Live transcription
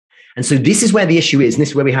And so this is where the issue is. And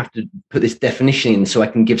this is where we have to put this definition in so I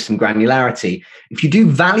can give some granularity. If you do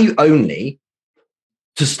value only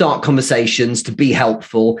to start conversations, to be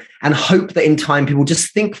helpful, and hope that in time people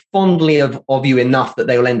just think fondly of you enough that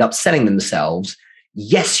they will end up selling themselves,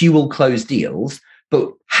 yes, you will close deals, but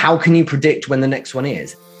how can you predict when the next one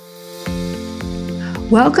is?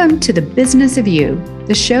 Welcome to The Business of You,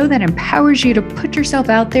 the show that empowers you to put yourself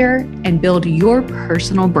out there and build your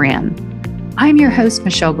personal brand. I'm your host,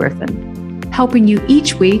 Michelle Griffin, helping you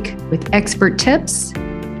each week with expert tips,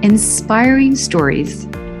 inspiring stories,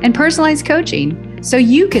 and personalized coaching so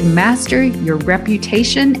you can master your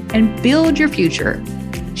reputation and build your future,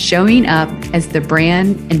 showing up as the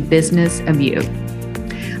brand and business of you.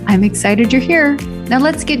 I'm excited you're here. Now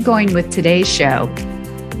let's get going with today's show.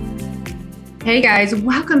 Hey guys,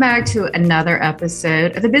 welcome back to another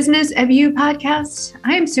episode of the Business of You podcast.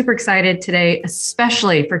 I am super excited today,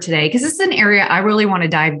 especially for today, because this is an area I really want to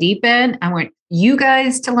dive deep in. I want you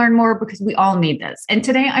guys to learn more because we all need this. And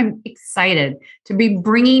today I'm excited to be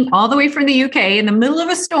bringing all the way from the UK in the middle of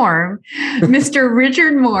a storm, Mr.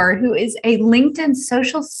 Richard Moore, who is a LinkedIn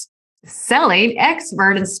social selling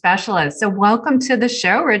expert and specialist. So welcome to the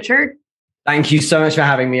show, Richard. Thank you so much for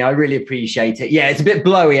having me. I really appreciate it. Yeah, it's a bit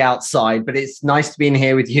blowy outside, but it's nice to be in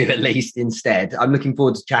here with you at least instead. I'm looking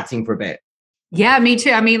forward to chatting for a bit. Yeah, me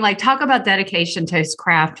too. I mean, talk about dedication to his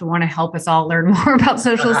craft to want to help us all learn more about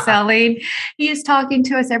social selling. He is talking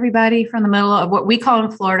to us, everybody, from the middle of what we call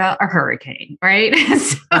in Florida, a hurricane, right?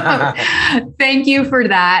 So thank you for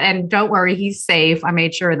that. And don't worry, he's safe. I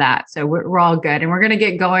made sure of that. So we're all good. And we're going to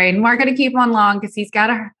get going. We're going to keep on long because he's got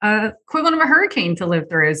a equivalent of a hurricane to live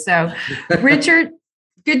through. So Richard,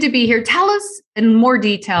 good to be here. Tell us in more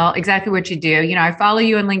detail exactly what you do. You know, I follow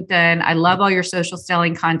you on LinkedIn. I love all your social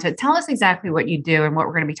selling content. Tell us exactly what you do and what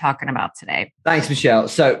we're going to be talking about today. Thanks, Michelle.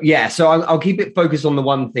 So I'll keep it focused on the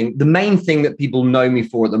one thing. The main thing that people know me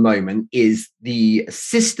for at the moment is the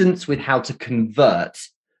assistance with how to convert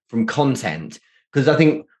from content. Because I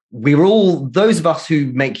think we're all, those of us who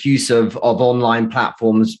make use of online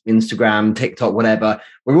platforms, Instagram, TikTok, whatever,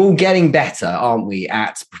 we're all getting better, aren't we,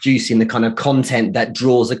 at producing the kind of content that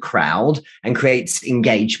draws a crowd and creates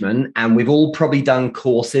engagement. And we've all probably done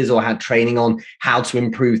courses or had training on how to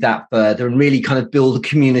improve that further and really kind of build a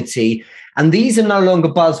community. And these are no longer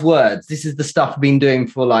buzzwords. This is the stuff I've been doing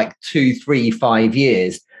for like 2, 3, 5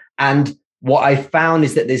 years. And what I found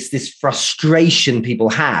is that there's this frustration people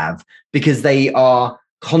have because they are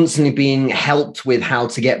constantly being helped with how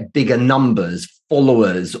to get bigger numbers,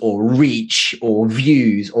 followers or reach or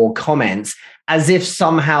views or comments, as if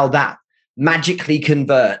somehow that magically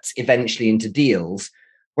converts eventually into deals.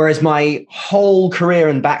 Whereas my whole career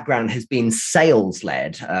and background has been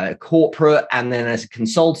sales-led, corporate and then as a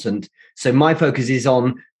consultant. So my focus is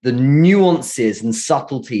on the nuances and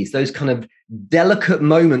subtleties, those kind of delicate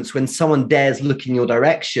moments when someone dares look in your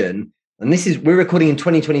direction. And we're recording in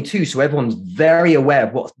 2022, so everyone's very aware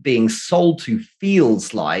of what's being sold to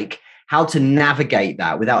feels like, how to navigate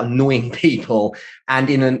that without annoying people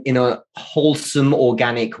and in a wholesome,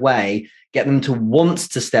 organic way, get them to want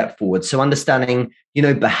to step forward. So understanding,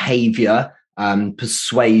 behavior,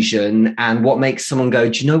 persuasion, and what makes someone go,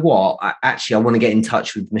 do you know what? I want to get in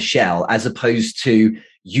touch with Michelle, as opposed to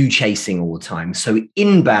you chasing all the time. So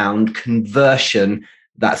inbound conversion,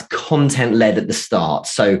 that's content led at the start.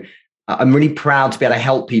 So I'm really proud to be able to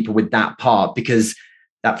help people with that part, because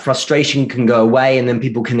that frustration can go away and then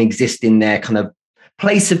people can exist in their kind of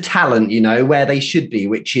place of talent, where they should be,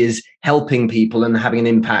 which is helping people and having an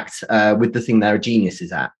impact with the thing they're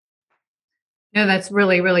geniuses at. No, that's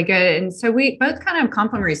really, really good. And so we both kind of have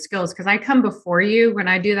complementary skills, because I come before you. When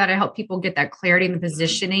I do that, I help people get that clarity and the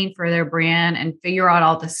positioning for their brand and figure out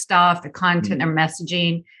all the stuff, the content and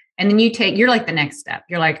messaging. And then you're like the next step.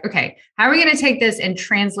 You're like, okay, how are we going to take this and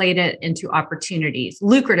translate it into opportunities,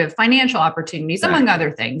 lucrative financial opportunities, among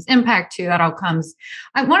other things, impact too, that all comes.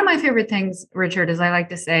 One of my favorite things, Richard, is I like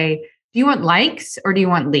to say, do you want likes or do you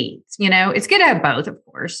want leads? It's good to have both, of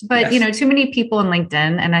course, but yes. Too many people in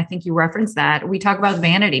LinkedIn, and I think you referenced that, we talk about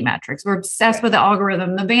vanity metrics. We're obsessed with the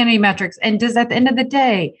algorithm, the vanity metrics. And at the end of the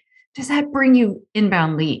day, does that bring you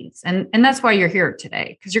inbound leads? And that's why you're here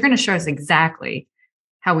today, because you're going to show us exactly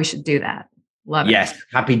how we should do that. Love it. Yes,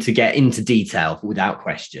 happy to get into detail without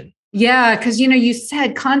question. Yeah, because you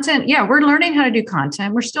said content. Yeah, we're learning how to do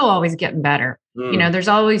content. We're still always getting better. There's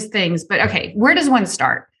always things. But okay, where does one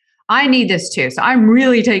start? I need this too. So I'm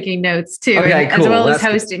really taking notes too, okay, as well as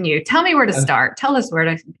hosting you. Tell me where to start. Tell us where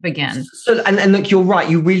to begin. So, and look, you're right.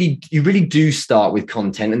 You really do start with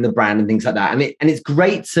content and the brand and things like that. And it's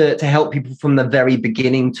great to help people from the very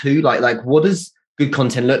beginning too. Like what does good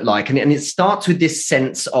content look like? And it starts with this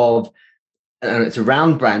sense of, it's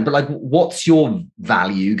around brand, but like, what's your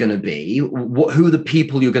value going to be? Who are the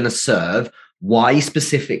people you're going to serve? Why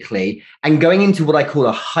specifically? And going into what I call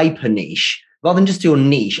a hyper niche, rather than just your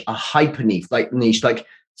niche, a hyper niche, like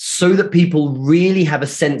so that people really have a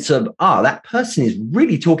sense of, that person is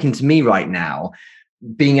really talking to me right now.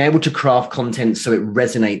 Being able to craft content so it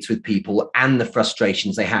resonates with people and the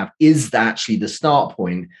frustrations they have is actually the start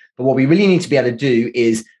point. But what we really need to be able to do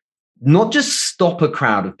is not just stop a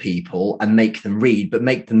crowd of people and make them read, but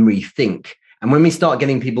make them rethink. And when we start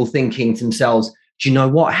getting people thinking to themselves, do you know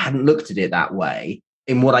what? I hadn't looked at it that way,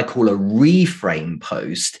 in what I call a reframe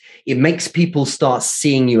post, it makes people start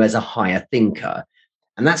seeing you as a higher thinker.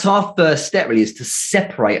 And that's our first step, really, is to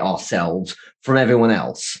separate ourselves from everyone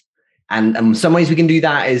else. And some ways we can do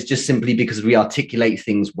that is just simply because we articulate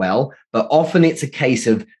things well. But often it's a case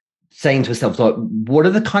of saying to ourselves, like, what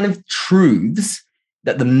are the kind of truths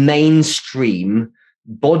that the mainstream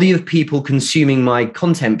body of people consuming my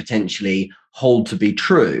content potentially hold to be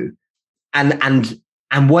true? And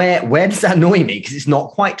where does that annoy me? Because it's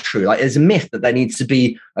not quite true. Like, there's a myth that needs to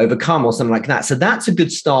be overcome or something like that. So that's a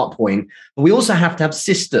good start point. But we also have to have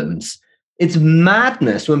systems. It's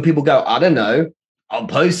madness when people go, I don't know, I'll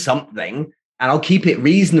post something and I'll keep it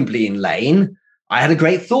reasonably in lane. I had a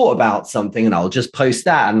great thought about something and I'll just post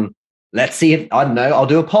that. And let's see if, I don't know, I'll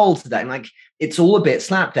do a poll today. And like, it's all a bit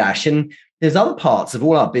slapdash. And there's other parts of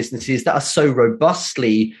all our businesses that are so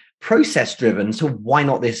robustly process driven. So why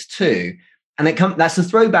not this too? And that's a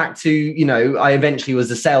throwback to, I eventually was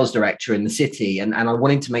a sales director in the city and I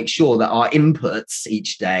wanted to make sure that our inputs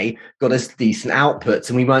each day got us decent outputs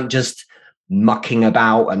and we weren't just mucking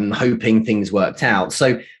about and hoping things worked out.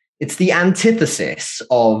 So it's the antithesis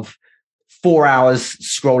of 4 hours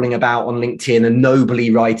scrolling about on LinkedIn and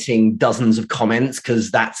nobly writing dozens of comments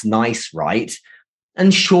because that's nice, right?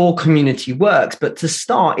 And sure, community works. But to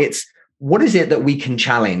start, it's what is it that we can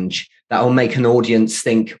challenge that will make an audience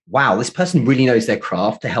think, wow, this person really knows their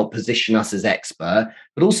craft to help position us as expert,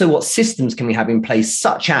 but also what systems can we have in place,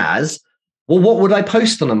 such as, well, what would I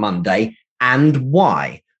post on a Monday and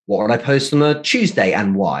why? What would I post on a Tuesday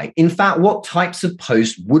and why? In fact, what types of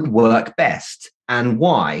posts would work best and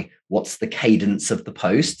why? What's the cadence of the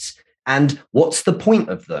posts and what's the point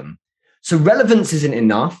of them? So relevance isn't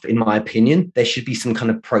enough, in my opinion. There should be some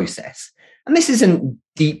kind of process. And this isn't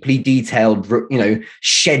deeply detailed,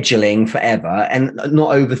 scheduling forever and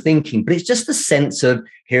not overthinking, but it's just a sense of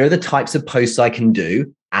here are the types of posts I can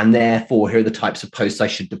do, and therefore here are the types of posts I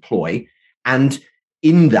should deploy. And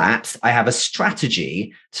in that, I have a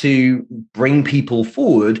strategy to bring people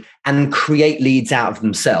forward and create leads out of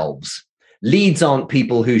themselves. Leads aren't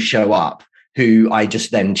people who show up, who I just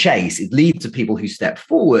then chase. It leads to people who step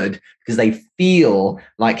forward because they feel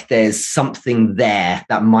like there's something there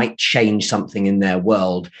that might change something in their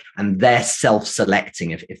world, and they're self-selecting,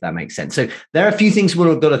 if that makes sense. So there are a few things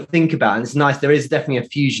we've got to think about, and it's nice. There is definitely a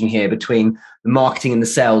fusion here between the marketing and the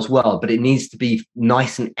sales world, but it needs to be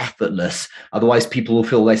nice and effortless. Otherwise, people will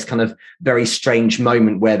feel this kind of very strange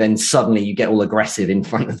moment where then suddenly you get all aggressive in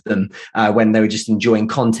front of them when they were just enjoying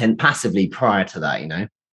content passively prior to that,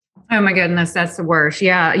 Oh my goodness, that's the worst.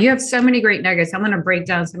 Yeah, you have so many great nuggets. I'm going to break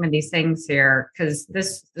down some of these things here because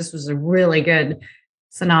this was a really good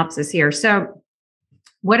synopsis here. So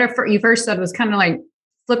what you first said was kind of like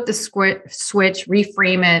flip the switch,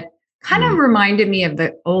 reframe it. Kind of reminded me of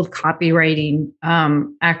the old copywriting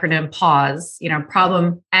acronym PAWS,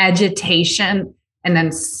 problem, agitation, and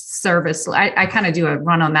then service. I kind of do a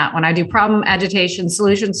run on that one. I do problem, agitation,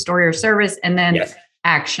 solution, story, or service, and then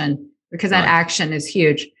action, because that action is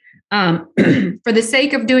huge. For the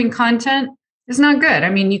sake of doing content, it's not good. I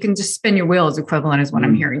mean, you can just spin your wheels equivalent is what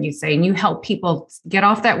I'm hearing you say. And you help people get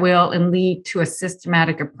off that wheel and lead to a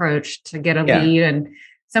systematic approach to get a lead. And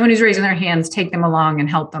someone who's raising their hands, take them along and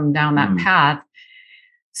help them down that path.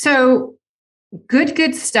 So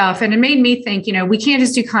good stuff. And it made me think, we can't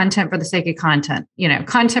just do content for the sake of content.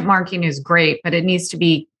 Content marketing is great, but it needs to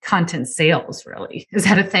be content sales, really. Is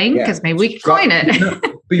that a thing? Because maybe we could coin it.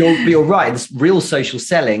 But you're right. This real social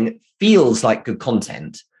selling feels like good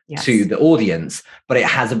content to the audience, but it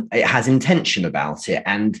has intention about it.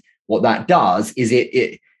 And what that does is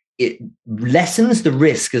it lessens the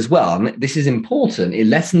risk as well. And this is important. It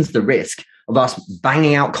lessens the risk of us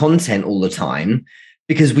banging out content all the time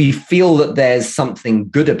because we feel that there's something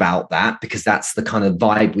good about that, because that's the kind of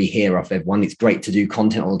vibe we hear off everyone. It's great to do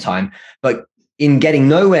content all the time, but in getting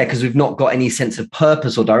nowhere because we've not got any sense of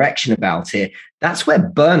purpose or direction about it, that's where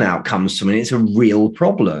burnout comes from. And it's a real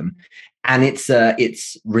problem. And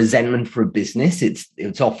it's resentment for a business.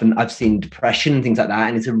 It's often, I've seen depression and things like that.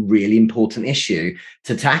 And it's a really important issue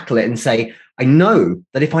to tackle it and say, I know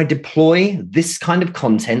that if I deploy this kind of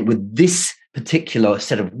content with this particular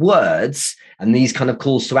set of words and these kind of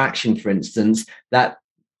calls to action, for instance, that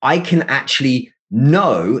I can actually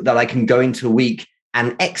know that I can go into a week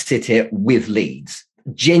and exit it with leads.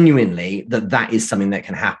 Genuinely, that is something that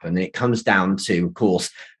can happen. And it comes down to, of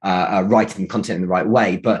course, writing content in the right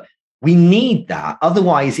way. But we need that.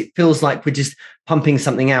 Otherwise, it feels like we're just pumping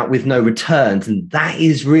something out with no returns. And that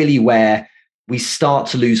is really where we start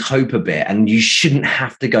to lose hope a bit. And you shouldn't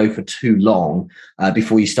have to go for too long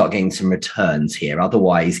before you start getting some returns here.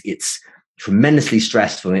 Otherwise, it's tremendously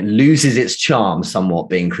stressful and it loses its charm somewhat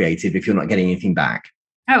being creative if you're not getting anything back.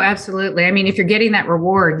 Oh, absolutely. I mean, if you're getting that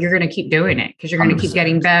reward, you're going to keep doing it because you're going to keep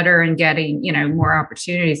getting better and getting, more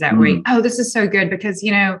opportunities that way. Oh, this is so good because,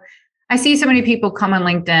 I see so many people come on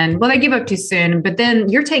LinkedIn. Well, they give up too soon, but then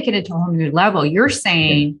you're taking it to a whole new level. You're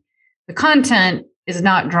saying the content is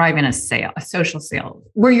not driving a sale, a social sale,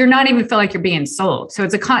 where you're not even feel like you're being sold. So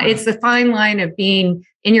it's the fine line of being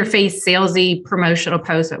in your face, salesy promotional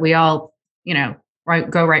posts that we all,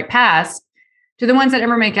 go right past to the ones that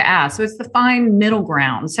never make an ask. So it's the fine middle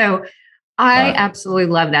ground. So I absolutely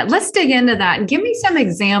love that. Let's dig into that and give me some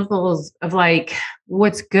examples of like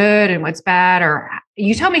what's good and what's bad, or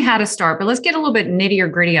you tell me how to start, but let's get a little bit nitty or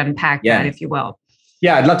gritty, unpack that, if you will.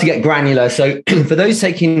 Yeah, I'd love to get granular. So for those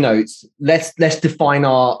taking notes, let's define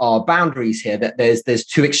our boundaries here, that there's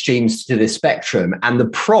two extremes to this spectrum. And the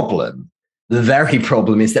very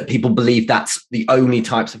problem is that people believe that's the only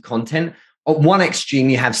types of content. At one extreme,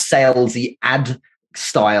 you have salesy ad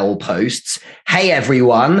style posts. Hey,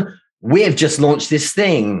 everyone, we've just launched this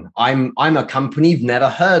thing. I'm a company you've never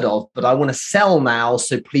heard of, but I want to sell now.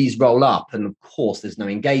 So please roll up. And of course, there's no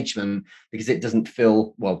engagement because it doesn't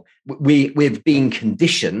feel, well, we've been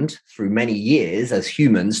conditioned through many years as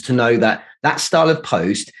humans to know that style of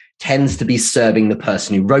post tends to be serving the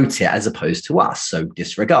person who wrote it as opposed to us. So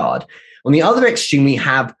disregard. On the other extreme, we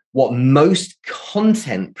have what most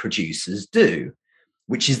content producers do,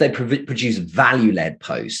 which is they produce value-led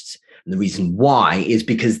posts. And the reason why is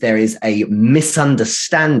because there is a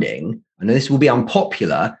misunderstanding. I know this will be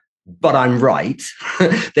unpopular, but I'm right.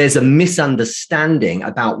 There's a misunderstanding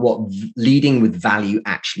about what leading with value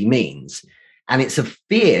actually means. And it's a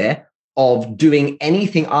fear of doing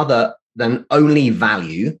anything other than only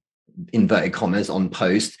value, inverted commas, on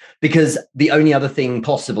posts, because the only other thing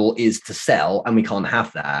possible is to sell, and we can't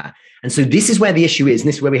have that. And so this is where the issue is, and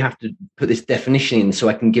this is where we have to put this definition in so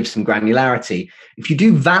I can give some granularity. If you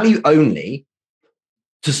do value only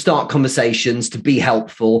to start conversations, to be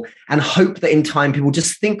helpful, and hope that in time people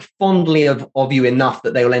just think fondly of you enough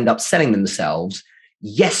that they will end up selling themselves,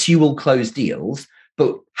 yes, you will close deals,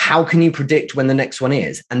 but how can you predict when the next one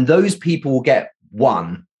is? And those people will get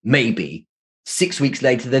one, maybe. 6 weeks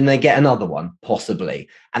later, then they get another one, possibly.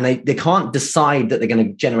 And they can't decide that they're going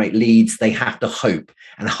to generate leads. They have to hope.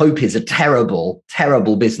 And hope is a terrible,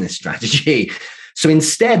 terrible business strategy. So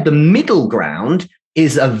instead, the middle ground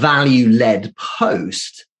is a value-led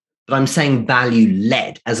post. But I'm saying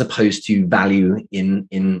value-led as opposed to value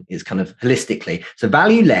in is kind of holistically. So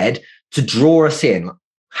value-led to draw us in,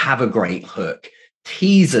 have a great hook,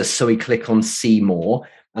 tease us so we click on see more.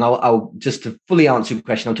 And I'll just to fully answer your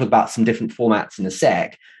question, I'll talk about some different formats in a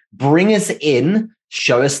sec. Bring us in,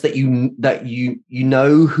 show us that you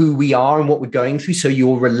know who we are and what we're going through. So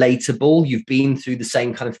you're relatable. You've been through the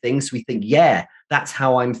same kind of things. So we think, yeah, that's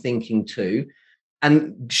how I'm thinking too.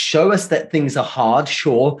 And show us that things are hard,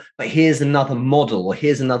 sure, but here's another model, or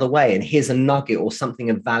here's another way, and here's a nugget or something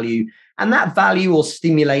of value. And that value or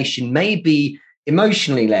stimulation may be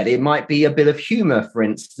emotionally led. It might be a bit of humor, for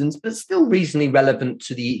instance, but still reasonably relevant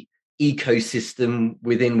to the ecosystem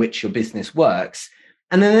within which your business works.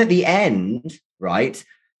 And then at the end, right,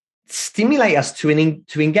 stimulate us to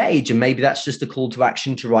engage. And maybe that's just a call to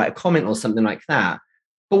action to write a comment or something like that.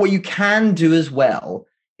 But what you can do as well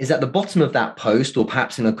is at the bottom of that post, or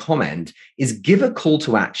perhaps in a comment, is give a call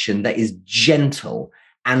to action that is gentle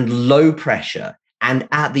and low pressure. And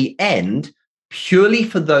at the end, purely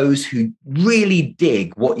for those who really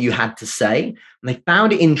dig what you had to say and they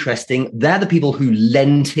found it interesting, they're the people who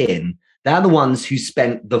lent in. They're the ones who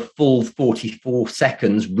spent the full 44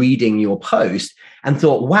 seconds reading your post and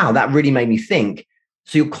thought, wow, that really made me think.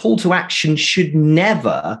 So your call to action should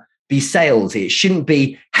never be salesy. It shouldn't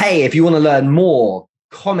be, hey, if you want to learn more,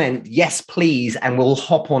 comment, yes, please, and we'll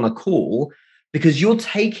hop on a call, because you're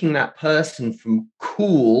taking that person from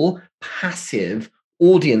cool, passive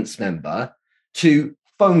audience member to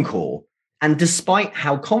phone call. And despite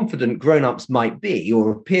how confident grown-ups might be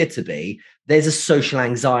or appear to be, there's a social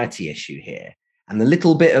anxiety issue here. And the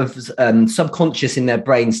little bit of subconscious in their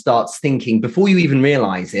brain starts thinking, before you even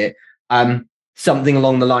realize it, something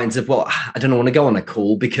along the lines of, well, I don't want to go on a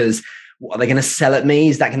call because what, are they going to sell at me?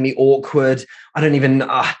 Is that going to be awkward? I don't even, do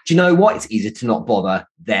you know what? It's easier to not bother,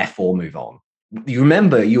 therefore move on. You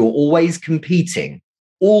remember, you're always competing,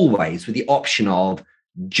 always with the option of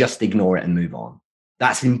just ignore it and move on.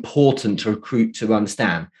 That's important to recruit to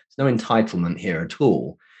understand. There's no entitlement here at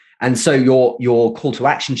all. And so your call to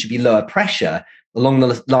action should be lower pressure along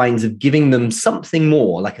the lines of giving them something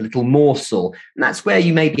more, like a little morsel. And that's where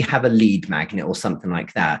you maybe have a lead magnet or something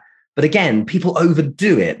like that. But again, people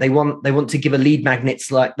overdo it. They want to give a lead magnet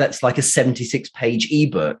that's like a 76-page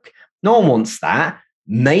ebook. No one wants that.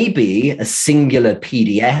 Maybe a singular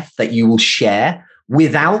PDF that you will share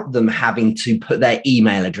without them having to put their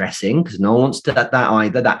email address in, because no one wants that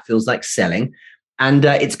either. That feels like selling. And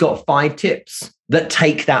it's got 5 tips that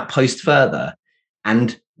take that post further.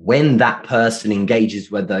 And when that person engages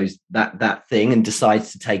with that thing and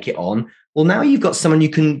decides to take it on, well, now you've got someone you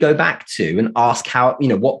can go back to and ask how,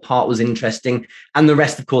 what part was interesting. And the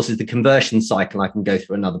rest, of course, is the conversion cycle. I can go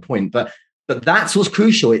through another point, but that's what's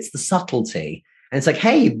crucial. It's the subtlety. And it's like,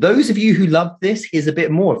 hey, those of you who love this, here's a bit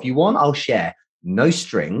more. If you want, I'll share. No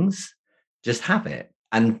strings, just have it.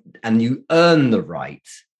 And you earn the right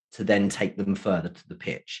to then take them further to the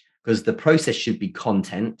pitch, because the process should be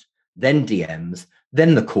content, then DMs,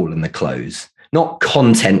 then the call and the close, not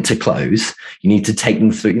content to close. You need to take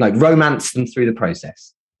them through, romance them through the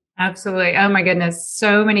process. Absolutely. Oh my goodness.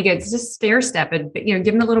 So many good, just stair step it, but give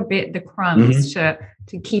them a little bit, the crumbs to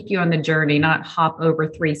keep you on the journey, not hop over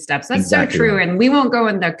 3 steps. That's exactly so true. Right. And we won't go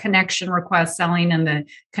in the connection request selling and the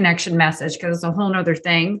connection message, because it's a whole nother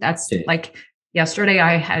thing. That's like yesterday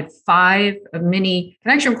I had 5 mini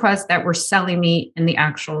connection requests that were selling me in the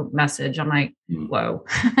actual message. I'm like, whoa.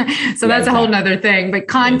 So that's a whole nother thing. But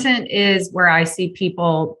content is where I see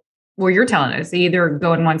people, well, you're telling us either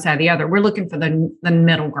go in one side or the other. We're looking for the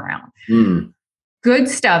middle ground. Good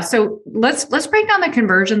stuff. So let's break down the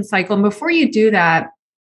conversion cycle. And before you do that,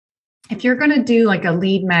 if you're going to do like a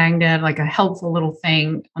lead magnet, like a helpful little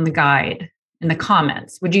thing on the guide in the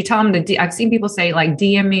comments, would you tell them I've seen people say like,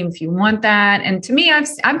 DM me if you want that. And to me,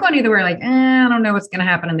 I've gone either way, like, I don't know what's going to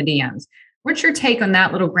happen in the DMs. What's your take on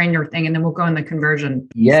that little granular thing? And then we'll go in the conversion.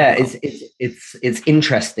 Yeah, it's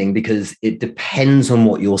interesting because it depends on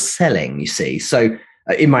what you're selling, you see. So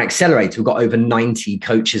in my accelerator, we've got over 90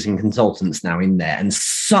 coaches and consultants now in there, and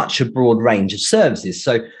such a broad range of services.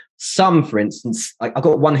 So some, for instance, I've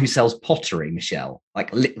got one who sells pottery, Michelle,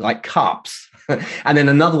 like cups, and then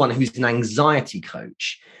another one who's an anxiety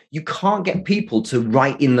coach. You can't get people to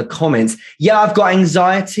write in the comments, yeah, I've got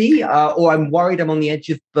anxiety, or I'm worried I'm on the edge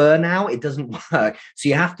of burnout. It doesn't work. So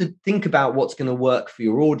you have to think about what's going to work for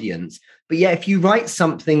your audience. But yeah, if you write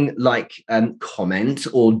something like comment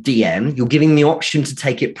or DM, you're giving the option to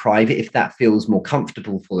take it private if that feels more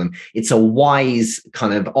comfortable for them. It's a wise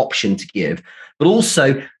kind of option to give. But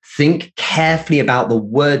also think carefully about the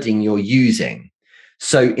wording you're using.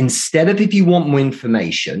 So instead of, if you want more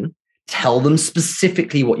information, tell them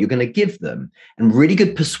specifically what you're going to give them. And really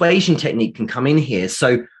good persuasion technique can come in here.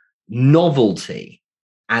 So novelty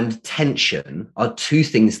and tension are 2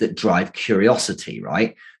 things that drive curiosity,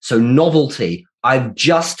 right? So novelty, I've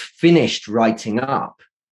just finished writing up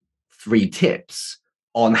 3 tips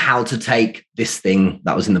on how to take this thing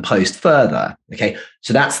that was in the post further. Okay.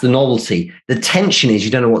 So that's the novelty. The tension is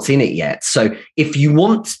you don't know what's in it yet. So if you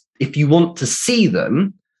want to see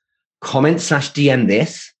them, comment/DM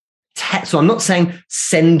this. So I'm not saying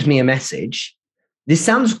send me a message. This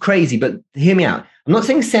sounds crazy, but hear me out. I'm not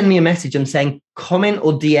saying send me a message. I'm saying comment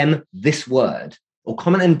or DM this word, or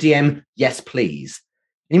comment and DM, yes, please.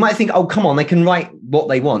 And you might think, oh, come on, they can write what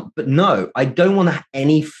they want. But no, I don't want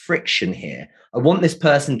any friction here. I want this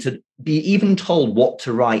person to be even told what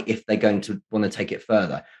to write if they're going to want to take it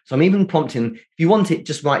further. So I'm even prompting, if you want it,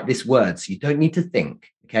 just write this word. So you don't need to think,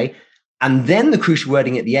 okay? And then the crucial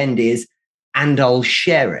wording at the end is, and I'll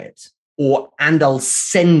share it, and I'll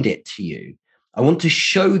send it to you. I want to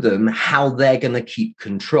show them how they're going to keep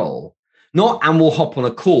control. Not, and we'll hop on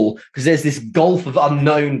a call, because there's this gulf of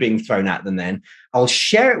unknown being thrown at them then. I'll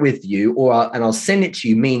share it with you, and I'll send it to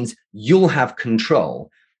you means you'll have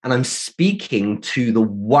control. And I'm speaking to the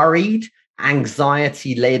worried,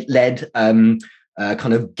 anxiety-led kind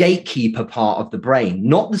of gatekeeper part of the brain,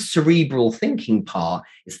 not the cerebral thinking part.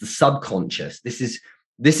 It's the subconscious. This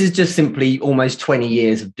is just simply almost 20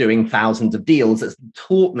 years of doing thousands of deals that's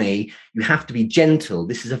taught me you have to be gentle.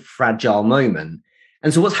 This is a fragile moment.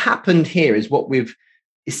 And so what's happened here is what we've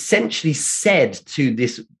essentially said to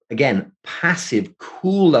this, again, passive,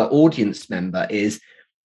 cooler audience member is,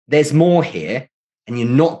 there's more here, and you're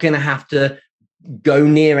not going to have to go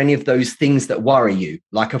near any of those things that worry you,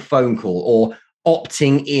 like a phone call or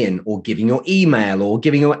opting in or giving your email or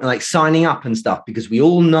giving your, like, signing up and stuff, because we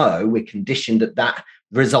all know, we're conditioned that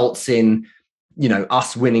results in, you know,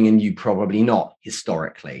 us winning and you probably not,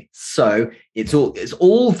 historically. So it's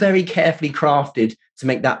all very carefully crafted to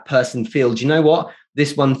make that person feel, do you know what?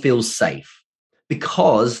 This one feels safe,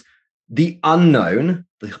 because the unknown,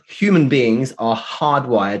 the human beings are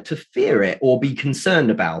hardwired to fear it or be concerned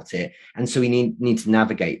about it. And so we need to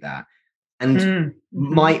navigate that. And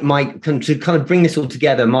my to kind of bring this all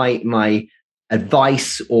together, my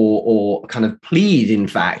advice or kind of plead, in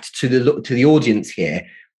fact, to the audience here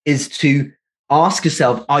is to ask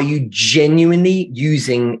yourself, are you genuinely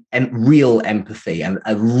using real empathy and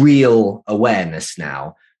a real awareness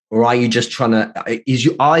now? Or are you just trying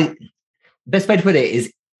to, best way to put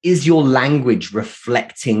it is your language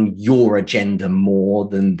reflecting your agenda more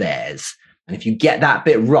than theirs? And if you get that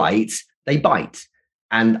bit right, they bite.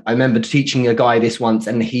 And I remember teaching a guy this once,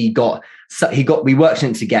 and we worked on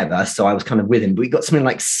it together. So I was kind of with him, but we got something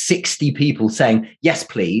like 60 people saying, yes,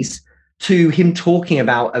 please, to him talking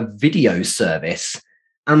about a video service.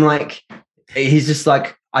 I'm like, he's just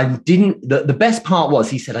like, the best part was,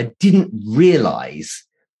 he said, I didn't realize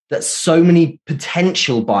that so many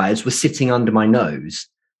potential buyers were sitting under my nose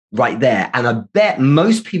right there. And I bet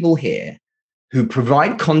most people here who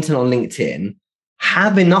provide content on LinkedIn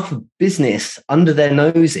have enough business under their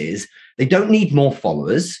noses. They don't need more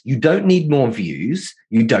followers. You don't need more views.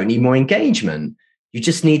 You don't need more engagement. You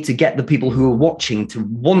just need to get the people who are watching to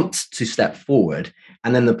want to step forward.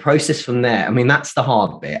 And then the process from there, I mean, that's the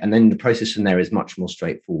hard bit. And then the process from there is much more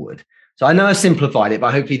straightforward. So I know I simplified it,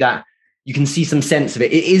 but hopefully that you can see some sense of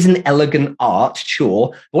it. It is an elegant art, sure.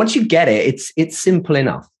 But once you get it, it's simple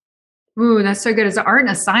enough. Ooh, that's so good. It's an art and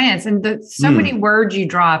a science. And so many words you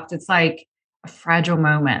dropped. It's like a fragile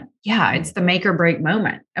moment. Yeah, it's the make or break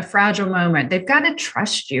moment, a fragile moment. They've got to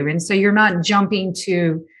trust you. And so you're not jumping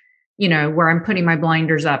to, you know, where I'm putting my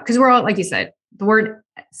blinders up. Because we're all, like you said, the word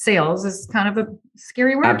sales is kind of a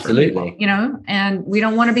scary word. Absolutely. For people, you know, and we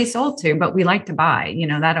don't want to be sold to, but we like to buy, you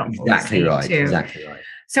know, that exactly right. Too. Exactly right.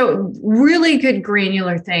 So really good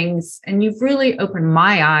granular things. And you've really opened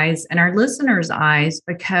my eyes and our listeners' eyes,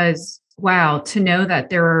 because wow, to know that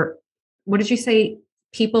there are, what did you say?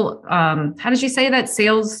 People, how did you say that?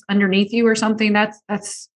 Sales underneath you or something?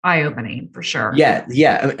 That's eye-opening for sure.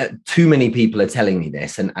 Yeah. Too many people are telling me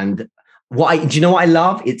this. And do you know what I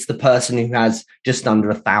love? It's the person who has just under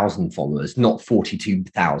 1,000 followers, not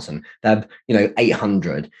 42,000. They have,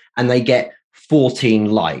 800, and they get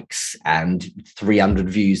 14 likes and 300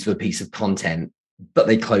 views for a piece of content, but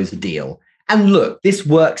they close the deal. And look, this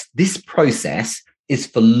works. This process is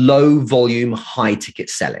for low volume, high ticket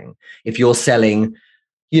selling. If you're selling,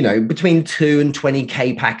 between 2 and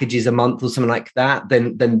 20K packages a month or something like that,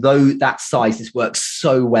 then though that size, this works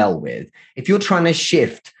so well with. If you're trying to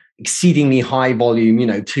shift exceedingly high volume,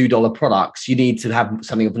 $2 products, you need to have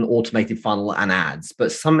something of an automated funnel and ads.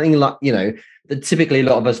 But something like, that typically a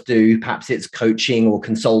lot of us do, perhaps it's coaching or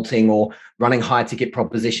consulting or running higher ticket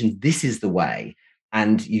propositions. This is the way.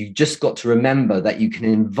 And you just got to remember that you can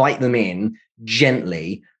invite them in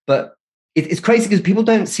gently, but it's crazy because people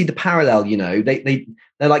don't see the parallel.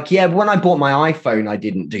 They're like, yeah, but when I bought my iPhone, I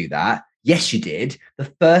didn't do that. Yes, you did.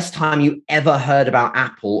 The first time you ever heard about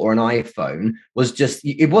Apple or an iPhone was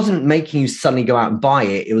it wasn't making you suddenly go out and buy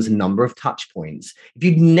it. It was a number of touch points. If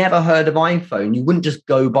you'd never heard of iPhone, you wouldn't just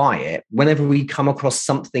go buy it. Whenever we come across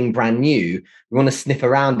something brand new, we want to sniff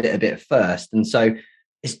around it a bit first. And so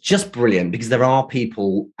it's just brilliant because there are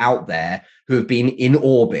people out there who have been in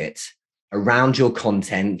orbit around your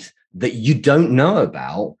content that you don't know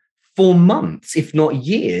about for months, if not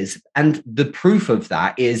years. And the proof of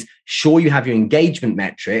that is, sure, you have your engagement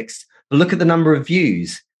metrics, but look at the number of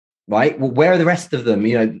views, right? Well, where are the rest of them?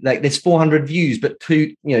 Like there's 400 views, but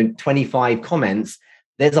 25 comments.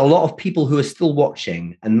 There's a lot of people who are still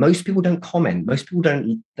watching, and most people don't comment. Most people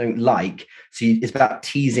don't like. So it's about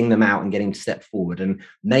teasing them out and getting to step forward and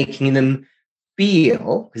making them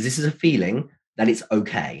feel, because this is a feeling, that it's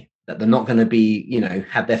okay, that they're not going to be,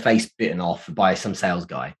 have their face bitten off by some sales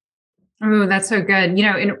guy. Oh, that's so good.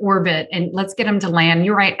 In orbit, and let's get them to land.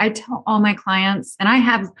 You're right. I tell all my clients, and I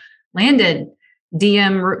have landed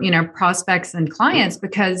DM, prospects and clients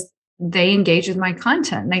because they engage with my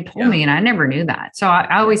content and they told me, and I never knew that. So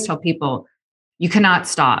I always tell people, you cannot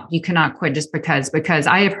stop. You cannot quit just because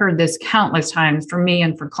I have heard this countless times from me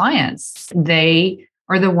and for clients. They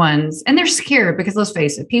are the ones, and they're scared because let's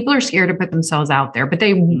face it, people are scared to put themselves out there, but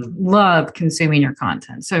they love consuming your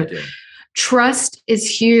content. So trust is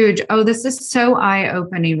huge. Oh, this is so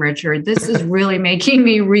eye-opening, Richard. This is really making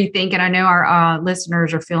me rethink. And I know our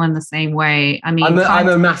listeners are feeling the same way. I mean, I'm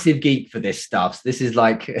a massive geek for this stuff. So this is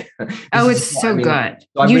like, it's so good.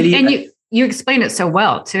 So you explain it so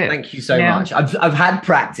well too. Thank you so much. I've had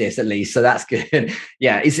practice at least, so that's good.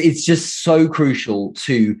 Yeah, it's just so crucial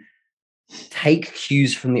to take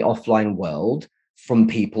cues from the offline world, from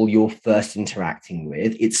people you're first interacting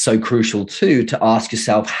with. It's so crucial too to ask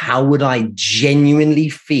yourself, how would I genuinely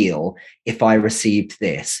feel if I received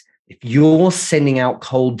this? If you're sending out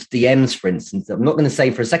cold DMs, for instance, I'm not going to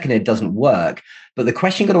say for a second it doesn't work, but the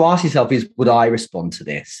question you've got to ask yourself is, would I respond to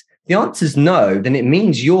this? If the answer is no, then it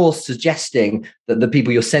means you're suggesting that the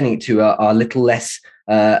people you're sending it to are a little less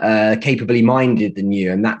capably minded than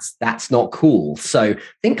you, and that's not cool. So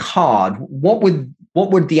think hard. What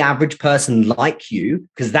would the average person like you?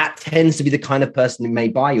 Because that tends to be the kind of person who may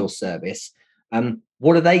buy your service.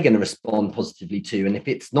 What are they going to respond positively to? And if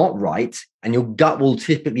it's not right, and your gut will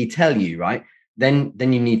typically tell you, right, then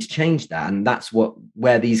you need to change that. And that's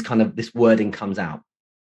where these this wording comes out.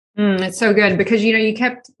 It's so good because,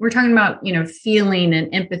 we're talking about, feeling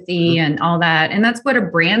and empathy and all that. And that's what a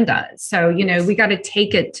brand does. So, we got to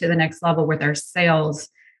take it to the next level with our sales,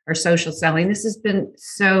 our social selling. This has been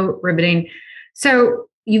so riveting. So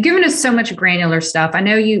you've given us so much granular stuff. I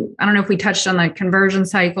don't know if we touched on the conversion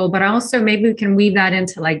cycle, but also maybe we can weave that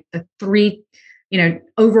into like the three,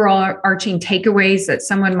 overall arching takeaways that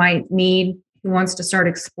someone might need who wants to start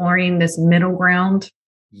exploring this middle ground.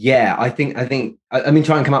 Yeah, I think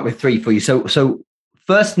try and come up with three for you. So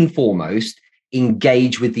first and foremost,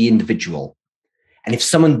 engage with the individual. And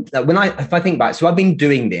if I think back, so I've been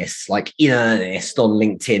doing this like in earnest on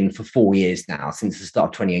LinkedIn for 4 years now, since the start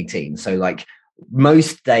of 2018. So like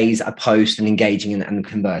most days I post and engaging and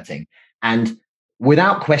converting. And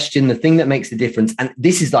without question, the thing that makes the difference, and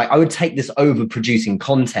this is like, I would take this over producing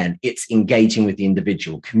content, it's engaging with the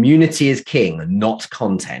individual. Community is king, not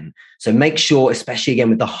content. So make sure, especially again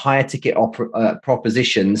with the higher ticket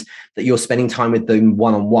propositions, that you're spending time with them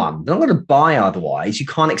one-on-one. They're not going to buy otherwise. You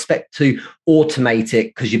can't expect to automate it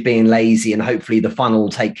because you're being lazy and hopefully the funnel will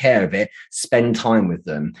take care of it. Spend time with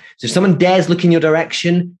them. So if someone dares look in your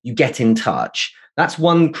direction, you get in touch. That's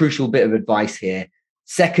one crucial bit of advice here.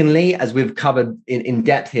 Secondly, as we've covered in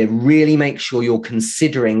depth here, really make sure you're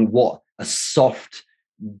considering what a soft,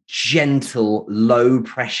 gentle, low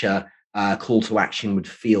pressure call to action would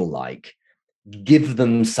feel like. Give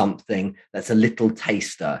them something that's a little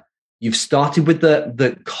taster. You've started with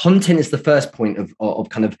the content is the first point of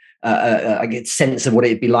kind of I get sense of what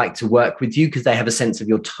it'd be like to work with you, because they have a sense of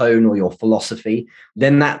your tone or your philosophy.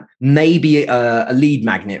 Then that maybe a lead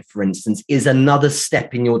magnet, for instance, is another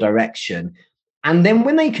step in your direction. And then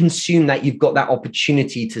when they consume that, you've got that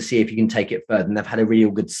opportunity to see if you can take it further, and they've had a real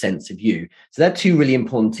good sense of you. So they're two really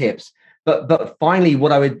important tips. But finally,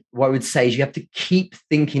 what I would say is you have to keep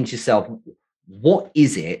thinking to yourself, what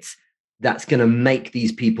is it that's going to make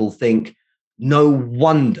these people think, no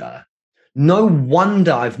wonder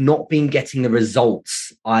I've not been getting the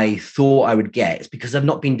results I thought I would get. It's because I've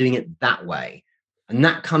not been doing it that way. And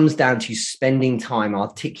that comes down to spending time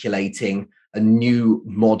articulating a new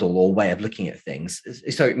model or way of looking at things.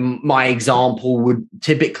 So my example would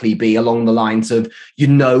typically be along the lines of,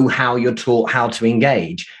 how you're taught how to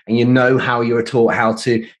engage, and how you're taught how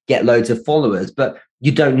to get loads of followers, but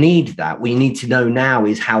you don't need that. What you need to know now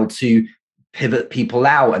is how to pivot people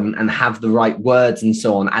out and have the right words and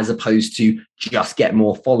so on, as opposed to just get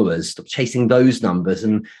more followers. Stop chasing those numbers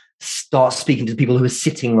and start speaking to the people who are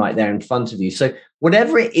sitting right there in front of you. So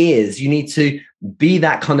whatever it is, you need to be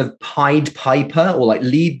that kind of Pied Piper, or like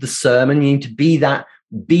lead the sermon. You need to be the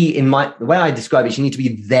way I describe it, you need to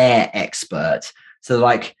be their expert. So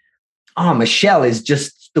like, Michelle is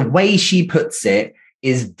just, the way she puts it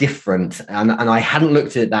is different. And I hadn't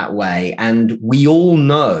looked at it that way. And we all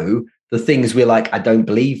know the things we're like, I don't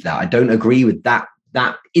believe that. I don't agree with that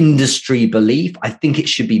industry belief. I think it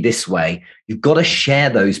should be this way. You've got to share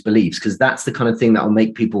those beliefs, because that's the kind of thing that will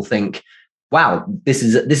make people think, wow, this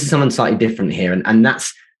is something slightly different here. And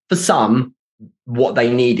that's, for some, what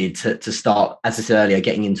they needed to start, as I said earlier,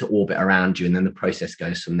 getting into orbit around you. And then the process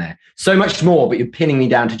goes from there. So much more, but you're pinning me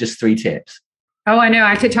down to just 3 tips. Oh, I know.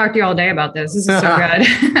 I could talk to you all day about this. This is so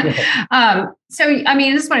good. So, I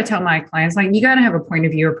mean, this is what I tell my clients, like, you got to have a point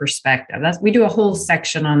of view or perspective. We do a whole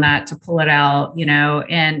section on that to pull it out,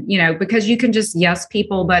 because you can just yes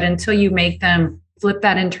people, but until you make them flip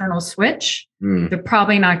that internal switch, they're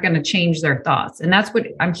probably not going to change their thoughts. And that's what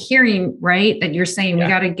I'm hearing, right? That you're saying, we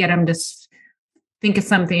got to get them to think of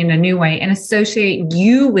something in a new way and associate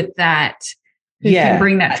you with that, who can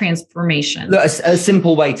bring that transformation. Look, a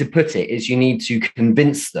simple way to put it is you need to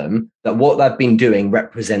convince them that what they've been doing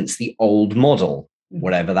represents the old model,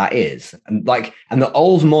 whatever that is. And the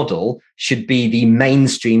old model should be the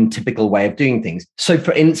mainstream typical way of doing things. So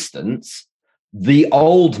for instance, the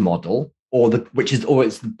old model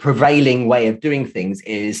it's the prevailing way of doing things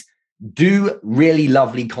is do really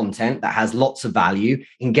lovely content that has lots of value,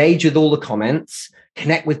 engage with all the comments,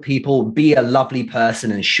 connect with people, be a lovely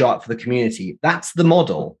person and show up for the community. That's the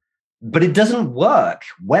model. But it doesn't work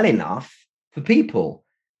well enough for people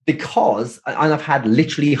because, and I've had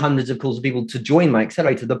literally hundreds of calls of people to join my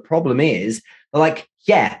accelerator. The problem is they're like,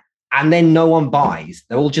 yeah, and then no one buys.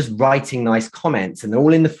 They're all just writing nice comments and they're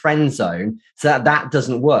all in the friend zone. So that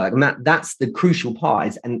doesn't work. And that's the crucial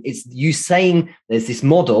part. And it's you saying there's this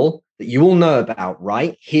model that you all know about,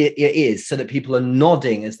 right? Here it is, so that people are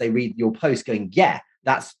nodding as they read your post going, yeah,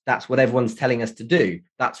 that's what everyone's telling us to do.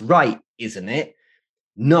 That's right, isn't it?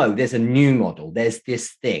 No, there's a new model. There's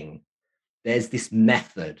this thing. There's this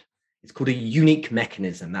method. It's called a unique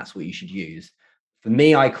mechanism. That's what you should use. For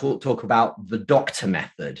me, I talk about the doctor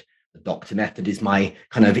method. The doctor method is my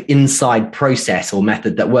kind of inside process or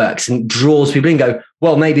method that works and draws people in and go,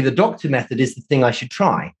 well, maybe the doctor method is the thing I should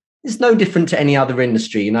try. It's no different to any other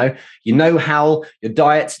industry. You know how your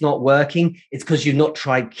diet's not working. It's because you've not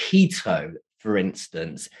tried keto, for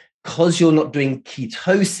instance, because you're not doing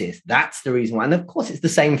ketosis. That's the reason why. And of course, it's the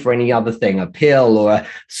same for any other thing, a pill or a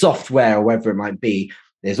software or whatever it might be.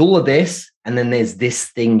 There's all of this, and then there's this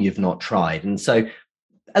thing you've not tried. And so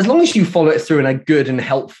as long as you follow it through and are good and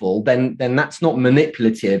helpful, then that's not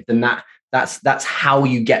manipulative. Then that's how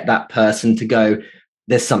you get that person to go,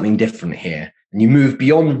 there's something different here. And you move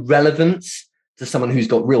beyond relevance to someone who's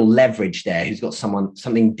got real leverage there, who's got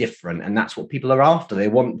something different. And that's what people are after. They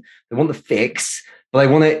want the fix, but they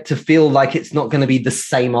want it to feel like it's not going to be the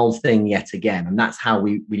same old thing yet again. And that's how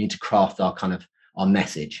we need to craft our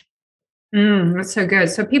message. That's so good.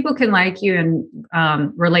 So people can like you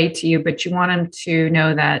and relate to you, but you want them to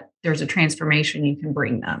know that there's a transformation you can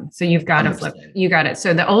bring them. So you've got 100%. To flip. You got it.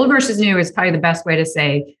 So the old versus new is probably the best way to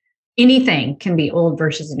say anything can be old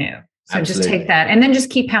versus new. So Absolutely. Just take that and then just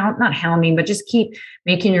keep not hounding, but just keep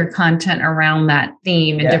making your content around that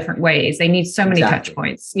theme in different ways. They need so many touch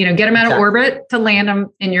points, get them out of orbit to land them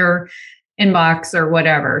in your inbox or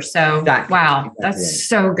whatever. So wow, that's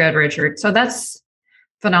so good, Richard. So that's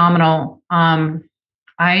phenomenal. I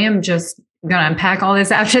am just going to unpack all this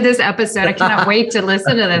after this episode. I cannot wait to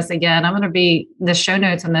listen to this again. The show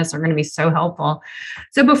notes on this are going to be so helpful.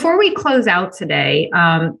 So before we close out today,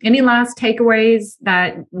 any last takeaways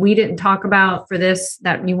that we didn't talk about for this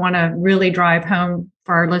that you want to really drive home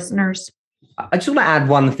for our listeners? I just want to add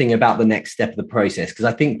one thing about the next step of the process, because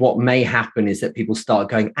I think what may happen is that people start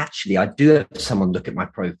going, actually, I do have someone look at my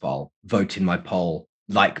profile, vote in my poll,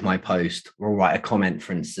 like my post, or write a comment,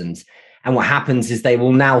 for instance. And what happens is they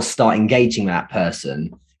will now start engaging that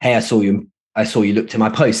person. Hey, I saw you looked at my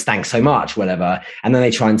post. Thanks so much, whatever. And then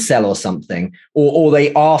they try and sell or something, or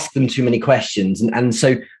they ask them too many questions. And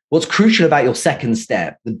so what's crucial about your second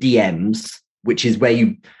step, the DMs, which is where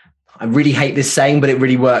I really hate this saying, but it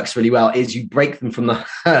really works really well, is you break them from the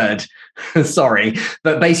herd. Sorry.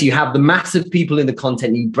 But basically you have the massive people in the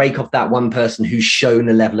content. You break off that one person who's shown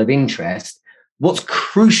a level of interest. What's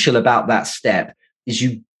crucial about that step is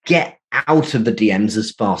you get out of the DMs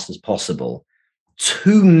as fast as possible.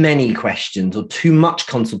 Too many questions or too much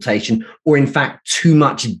consultation, or in fact, too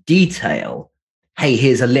much detail. Hey,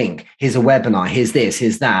 here's a link, here's a webinar, here's this,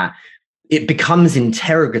 here's that. It becomes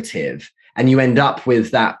interrogative, and you end up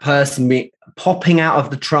with that person popping out of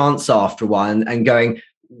the trance after a while and going,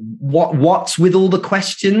 what's with all the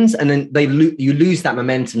questions? And then you lose that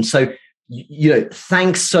momentum. So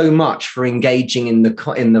thanks so much for engaging in the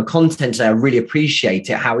content today. I really appreciate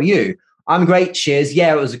it. How are you? I'm great. Cheers.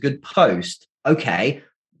 Yeah, it was a good post. Okay.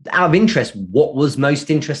 Out of interest, what was most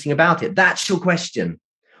interesting about it? That's your question.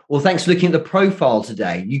 Well, thanks for looking at the profile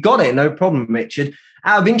today. You got it. No problem, Richard.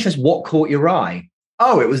 Out of interest, what caught your eye?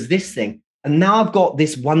 Oh, it was this thing. And now I've got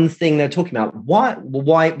this one thing they're talking about. Why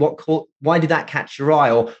did that catch your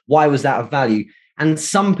eye? Or why was that of value? And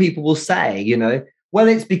some people will say, well,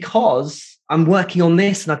 it's because I'm working on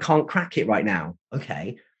this and I can't crack it right now.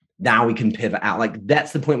 Okay, now we can pivot out. Like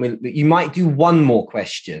that's the point where you might do one more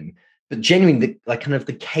question, but genuinely,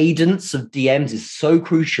 the cadence of DMs is so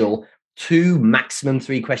crucial. 2, maximum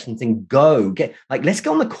 3 questions, and let's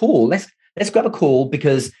go on the call. Let's grab a call,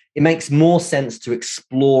 because it makes more sense to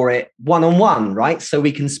explore it one-on-one, right? So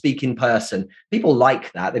we can speak in person. People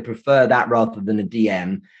like that. They prefer that rather than a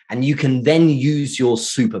DM. And you can then use your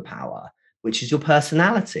superpower. which is your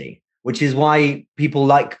personality, which is why people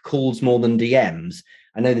like calls more than DMs.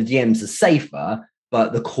 I know the DMs are safer,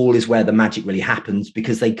 but the call is where the magic really happens,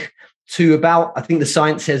 because I think the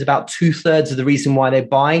science says about 2/3 of the reason why they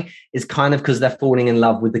buy is kind of because they're falling in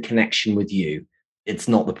love with the connection with you. It's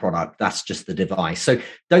not the product. That's just the device. So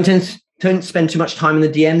don't spend too much time in the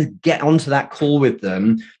DMs. Get onto that call with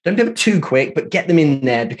them. Don't do it too quick, but get them in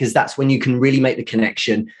there, because that's when you can really make the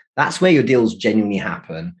connection. That's where your deals genuinely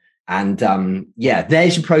happen. And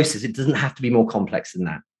there's your process. It doesn't have to be more complex than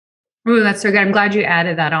that. Oh, that's so good. I'm glad you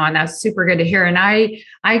added that on. That's super good to hear. And I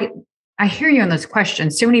hear you on those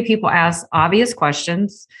questions. So many people ask obvious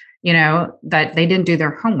questions, that they didn't do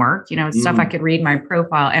their homework, stuff I could read my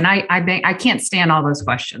profile. And I can't stand all those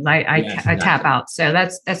questions. I tap out. So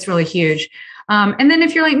that's really huge. And then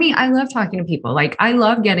if you're like me, I love talking to people. Like, I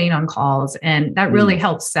love getting on calls, and that really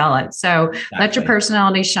helps sell it. So let your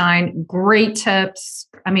personality shine. Great tips.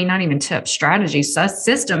 I mean, not even tips, strategies,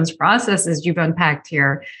 systems, processes you've unpacked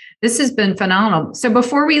here. This has been phenomenal. So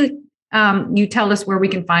before you tell us where we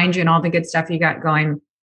can find you and all the good stuff you got going,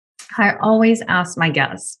 I always ask my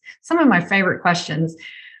guests some of my favorite questions.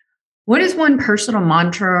 What is one personal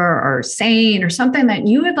mantra or saying or something that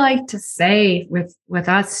you would like to say with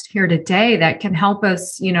us here today that can help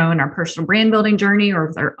us, in our personal brand building journey or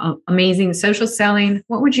with our amazing social selling?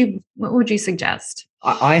 What would you suggest?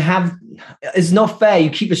 I have, it's not fair. You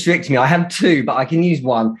keep restricting me. I have two, but I can use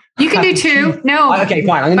one. You can do two. No. Okay,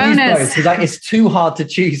 fine. I'm going to use both, because it's too hard to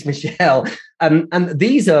choose, Michelle. And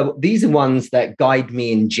these are ones that guide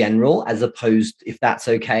me in general, as opposed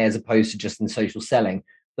to just in social selling.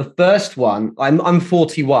 The first one, I'm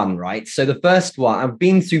 41, right? So the first one, I've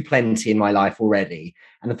been through plenty in my life already.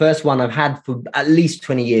 And the first one I've had for at least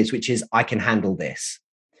 20 years, which is, I can handle this.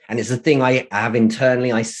 And it's a thing I have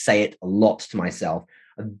internally. I say it a lot to myself.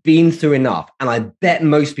 I've been through enough. And I bet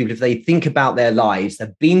most people, if they think about their lives,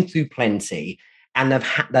 they've been through plenty, and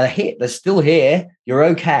they're still here. You're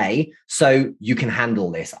okay. So you can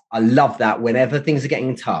handle this. I love that whenever things are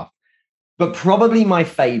getting tough. But probably my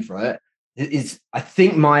favorite is, I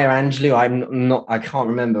think Maya Angelou, I can't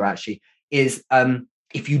remember actually, is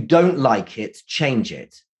if you don't like it, change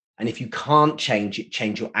it. And if you can't change it,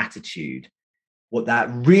 change your attitude. What that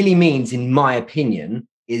really means, in my opinion,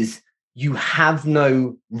 is you have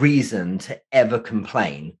no reason to ever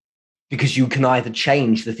complain, because you can either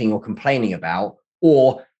change the thing you're complaining about,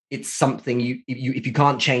 or it's something if you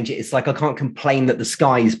can't change it, it's like, I can't complain that the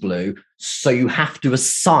sky is blue. So you have to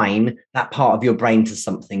assign that part of your brain to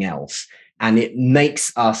something else. And it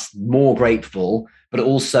makes us more grateful, but it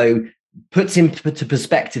also puts into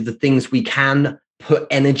perspective the things we can put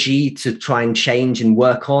energy to try and change and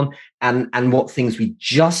work on, and what things we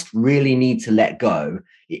just really need to let go.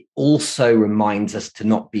 It also reminds us to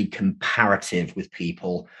not be comparative with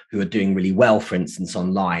people who are doing really well, for instance,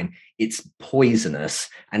 online. It's poisonous,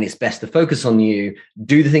 and it's best to focus on you,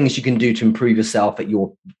 do the things you can do to improve yourself at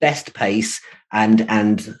your best pace,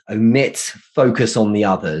 and focus on the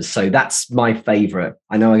others. So that's my favorite.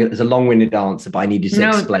 I know it's a long-winded answer, but I needed to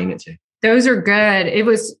explain it to you. Those are good. It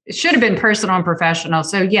should have been personal and professional.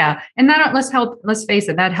 So yeah. And let's face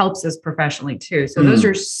it, that helps us professionally too. So those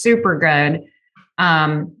are super good.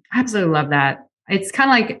 I absolutely love that. It's kind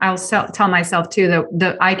of like I'll tell myself too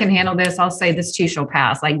that I can handle this. I'll say this too shall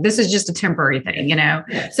pass. Like, this is just a temporary thing,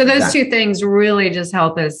 Yes, so those two things really just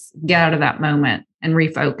help us get out of that moment and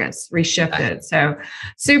refocus, reshift it. So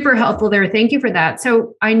super helpful there. Thank you for that.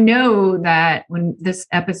 So I know that when this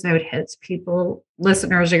episode hits,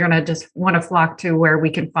 listeners are going to just want to flock to where we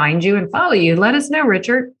can find you and follow you. Let us know,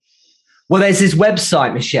 Richard. Well, there's this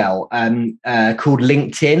website, Michelle, called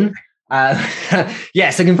LinkedIn.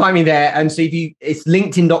 Yes, you can find me there. And so it's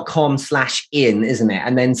linkedin.com/in, isn't it?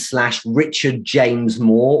 And then /Richard James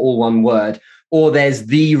Moore, all one word, or there's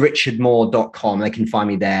therichardmoore.com. They can find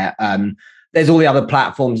me there. There's all the other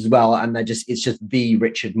platforms as well. And it's just the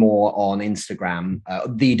Richard Moore on Instagram,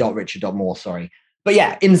 the.richard.moore, sorry. But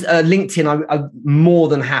yeah, in LinkedIn, I'm more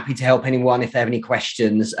than happy to help anyone if they have any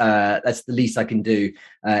questions. That's the least I can do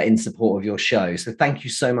in support of your show. So thank you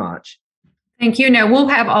so much. Thank you. No, we'll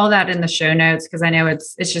have all that in the show notes, because I know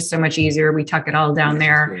it's just so much easier. We tuck it all down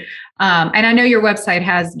there. And I know your website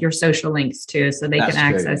has your social links too, so they can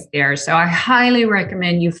access there. So I highly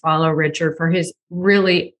recommend you follow Richard for his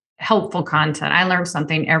really helpful content. I learn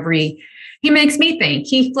something he makes me think.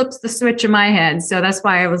 He flips the switch in my head. So that's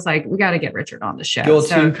why I was like, we got to get Richard on the show. You're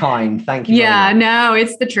too kind. Thank you. Yeah, no,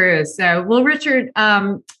 it's the truth. So, well, Richard,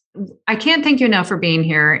 I can't thank you enough for being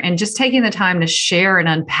here and just taking the time to share and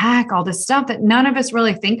unpack all this stuff that none of us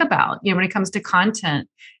really think about, when it comes to content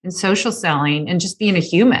and social selling and just being a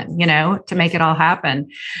human, to make it all happen.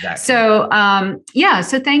 Exactly. So,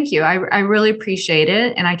 so thank you. I really appreciate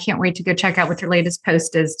it. And I can't wait to go check out what your latest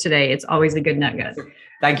post is today. It's always a good nugget.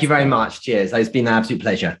 Thank you very much. Cheers. It's been an absolute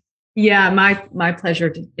pleasure. Yeah, my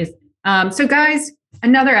pleasure. So guys,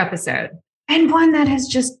 another episode and one that has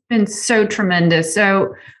just been so tremendous.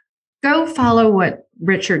 So go follow what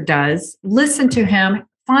Richard does, listen to him,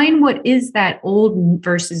 find what is that old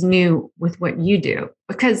versus new with what you do,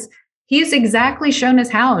 because he's exactly shown us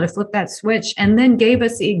how to flip that switch and then gave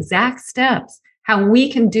us the exact steps, how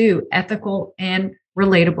we can do ethical and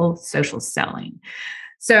relatable social selling.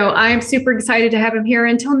 So I'm super excited to have him here.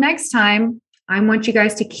 Until next time, I want you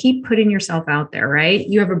guys to keep putting yourself out there, right?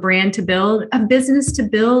 You have a brand to build, a business to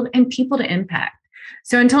build, and people to impact.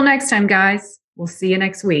 So until next time, guys, we'll see you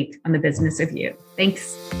next week on The Business of You.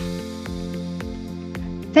 Thanks.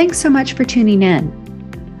 Thanks so much for tuning in.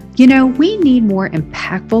 We need more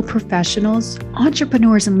impactful professionals,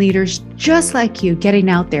 entrepreneurs, and leaders just like you getting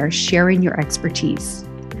out there sharing your expertise.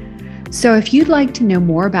 So if you'd like to know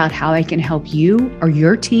more about how I can help you or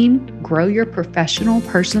your team grow your professional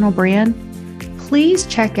personal brand, please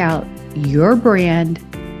check out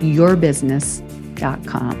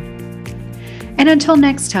yourbrandyourbusiness.com. And until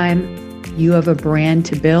next time, you have a brand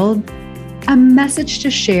to build, a message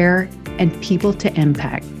to share, and people to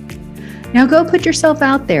impact. Now go put yourself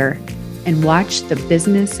out there and watch the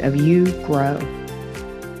business of you grow.